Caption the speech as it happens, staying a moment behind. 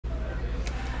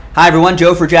Hi everyone,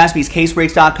 Joe for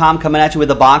JaspysCaseBreaks.com coming at you with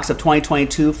a box of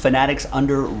 2022 Fanatics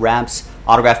Under Wraps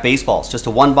autographed baseballs. Just a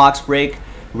one-box break,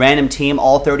 random team,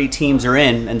 all 30 teams are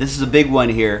in, and this is a big one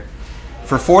here.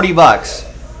 For 40 bucks,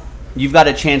 you've got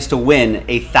a chance to win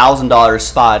a $1,000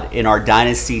 spot in our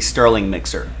Dynasty Sterling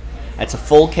mixer. That's a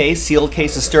full case, sealed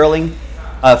case of Sterling,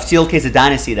 sealed case of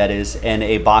Dynasty that is, and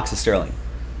a box of Sterling.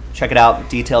 Check it out,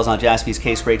 details on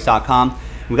JaspysCaseBreaks.com.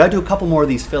 We've got to do a couple more of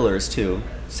these fillers too.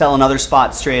 Sell another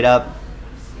spot straight up,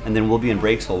 and then we'll be in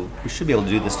breaks, so we should be able to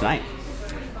do this tonight.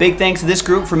 Big thanks to this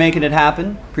group for making it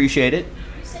happen. Appreciate it.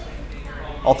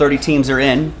 All 30 teams are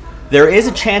in. There is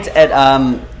a chance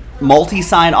at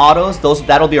multi-sign autos.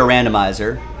 That'll be a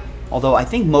randomizer, although I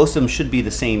think most of them should be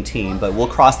the same team, but we'll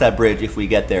cross that bridge if we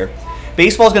get there.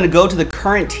 Baseball is going to go to the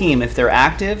current team if they're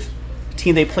active, the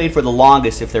team they played for the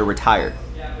longest if they're retired.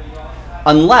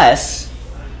 Unless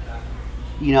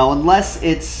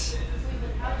it's,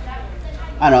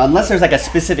 I don't know, unless there's like a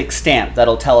specific stamp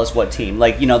that'll tell us what team.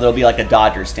 Like, there'll be like a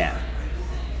Dodger stamp,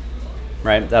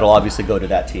 right? That'll obviously go to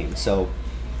that team. So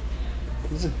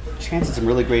there's a chance of some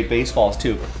really great baseballs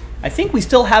too. I think we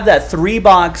still have that we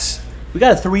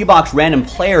got a 3-box random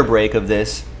player break of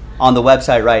this on the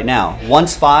website right now. One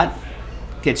spot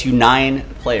gets you 9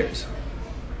 players.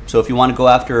 So if you want to go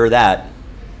after that,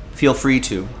 feel free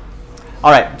to. All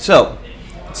right, so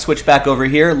switch back over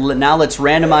here. Now let's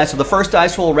randomize. So the first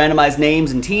dice roll will randomize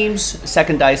names and teams.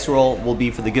 Second dice roll will be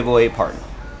for the giveaway part.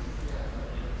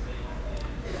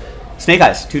 Snake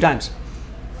eyes, 2 times.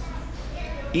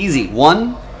 Easy.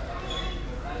 1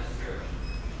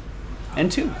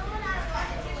 and 2.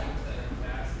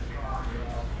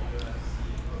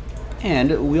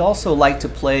 And we also like to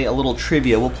play a little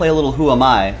trivia. We'll play a little Who Am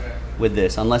I with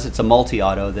this. Unless it's a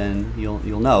multi-auto, then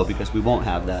you'll know because we won't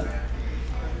have that.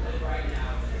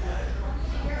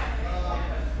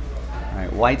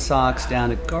 White Sox down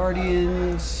to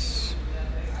Guardians.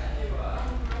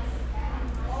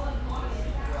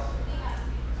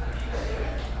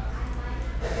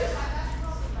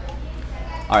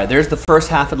 All right, there's the first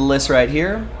half of the list right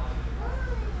here.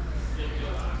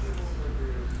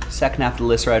 Second half of the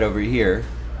list right over here.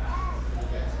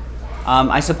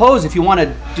 I suppose if you want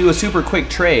to do a super quick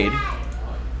trade,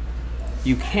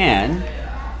 you can.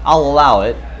 I'll allow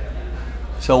it.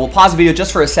 So we'll pause the video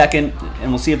just for a second,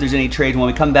 and we'll see if there's any trades. When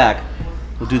we come back,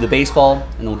 we'll do the baseball,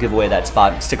 and we'll give away that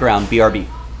spot. Stick around, BRB.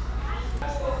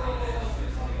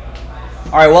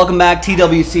 All right, welcome back.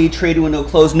 TWC, trade window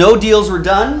closed. No deals were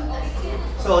done,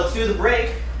 so let's do the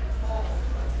break.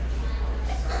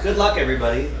 Good luck,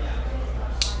 everybody.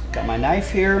 Got my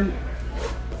knife here.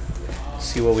 Let's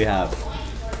see what we have.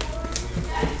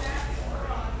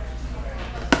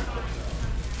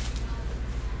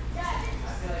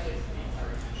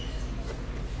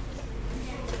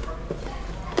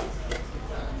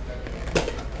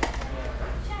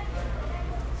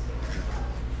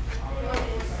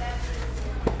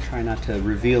 Try not to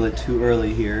reveal it too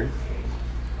early here.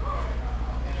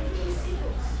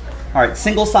 All right,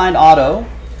 single signed auto.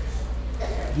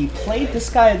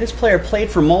 This player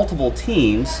played for multiple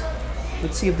teams.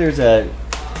 Let's see if there's a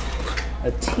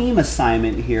team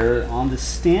assignment here on the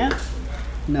stamp.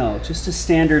 No, just a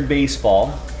standard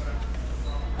baseball.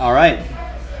 All right.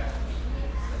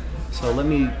 So let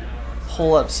me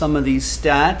pull up some of these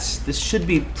stats. This should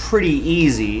be pretty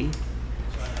easy,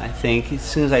 I think, as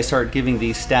soon as I start giving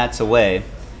these stats away.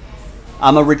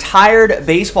 I'm a retired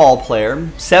baseball player,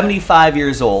 75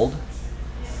 years old,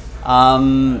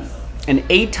 an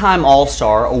 8-time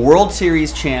All-Star, a World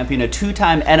Series champion, a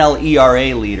 2-time NL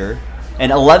ERA leader,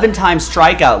 an 11-time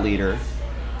strikeout leader.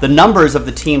 The numbers of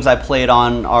the teams I played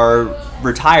on are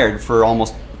retired for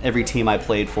almost every team I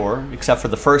played for, except for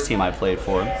the first team I played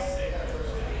for.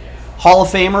 Hall of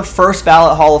Famer, first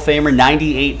ballot Hall of Famer,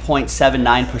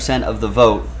 98.79% of the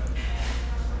vote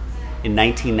in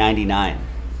 1999.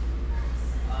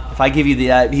 If I give you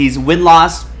he's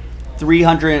win-loss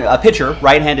 300, a pitcher,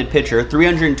 right-handed pitcher,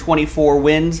 324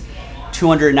 wins,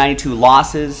 292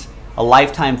 losses, a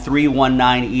lifetime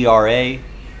 3.19 ERA.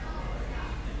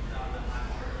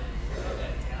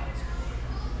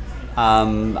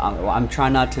 I'm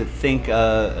trying not to think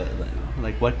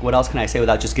like what else can I say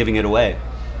without just giving it away.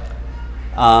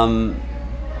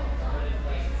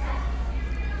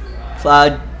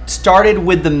 Started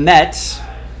with the Mets,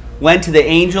 went to the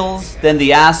Angels, then the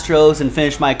Astros, and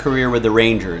finished my career with the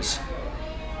Rangers.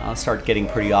 I'll start getting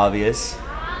pretty obvious.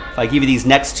 If I give you these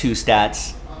next 2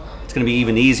 stats, it's going to be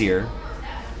even easier.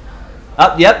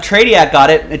 Oh, yep, Tradiac got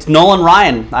it. It's Nolan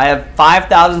Ryan. I have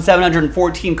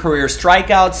 5,714 career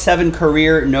strikeouts, 7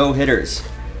 career no-hitters.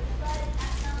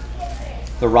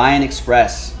 The Ryan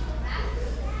Express.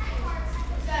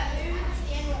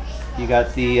 You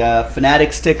got the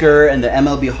Fanatics sticker and the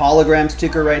MLB hologram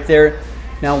sticker right there.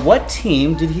 Now, what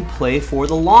team did he play for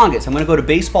the longest? I'm going to go to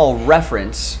Baseball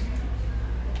Reference.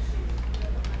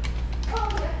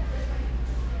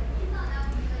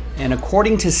 And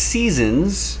according to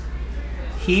seasons,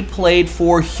 he played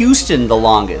for Houston the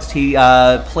longest. He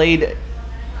played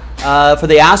for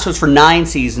the Astros for 9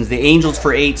 seasons, the Angels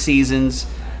for 8 seasons,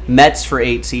 Mets for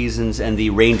 8 seasons, and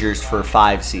the Rangers for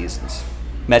 5 seasons.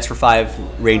 Mets for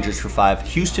 5, Rangers for 5,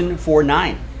 Houston for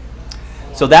 9.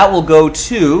 So that will go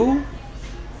to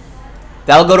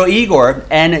Igor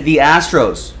and the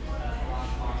Astros.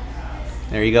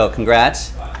 There you go.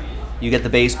 Congrats. You get the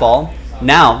baseball.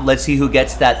 Now, let's see who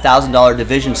gets that $1,000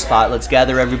 division spot. Let's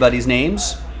gather everybody's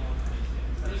names.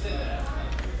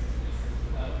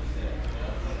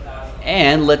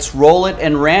 And let's roll it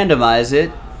and randomize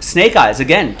it. Snake Eyes,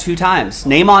 again, 2 times.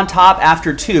 Name on top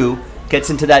after 2 gets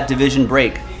into that division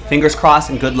break. Fingers crossed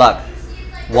and good luck.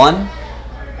 1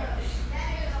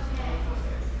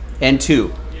 and 2.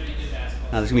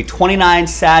 Now, there's going to be 29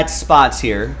 sad spots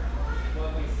here.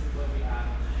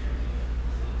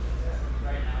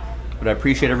 But I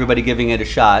appreciate everybody giving it a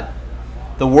shot.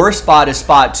 The worst spot is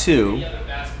spot 2.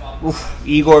 Oof,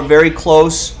 Igor, very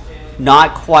close.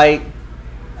 Not quite.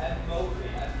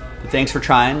 But thanks for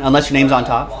trying. Unless your name's on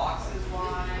top.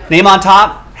 Name on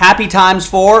top. Happy times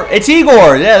 4. It's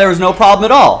Igor. Yeah, there was no problem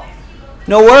at all.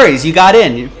 No worries. You got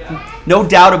in. No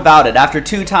doubt about it. After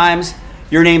 2 times,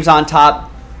 your name's on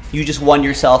top. You just won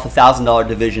yourself a $1,000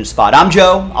 division spot. I'm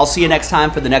Joe. I'll see you next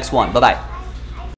time for the next one. Bye-bye.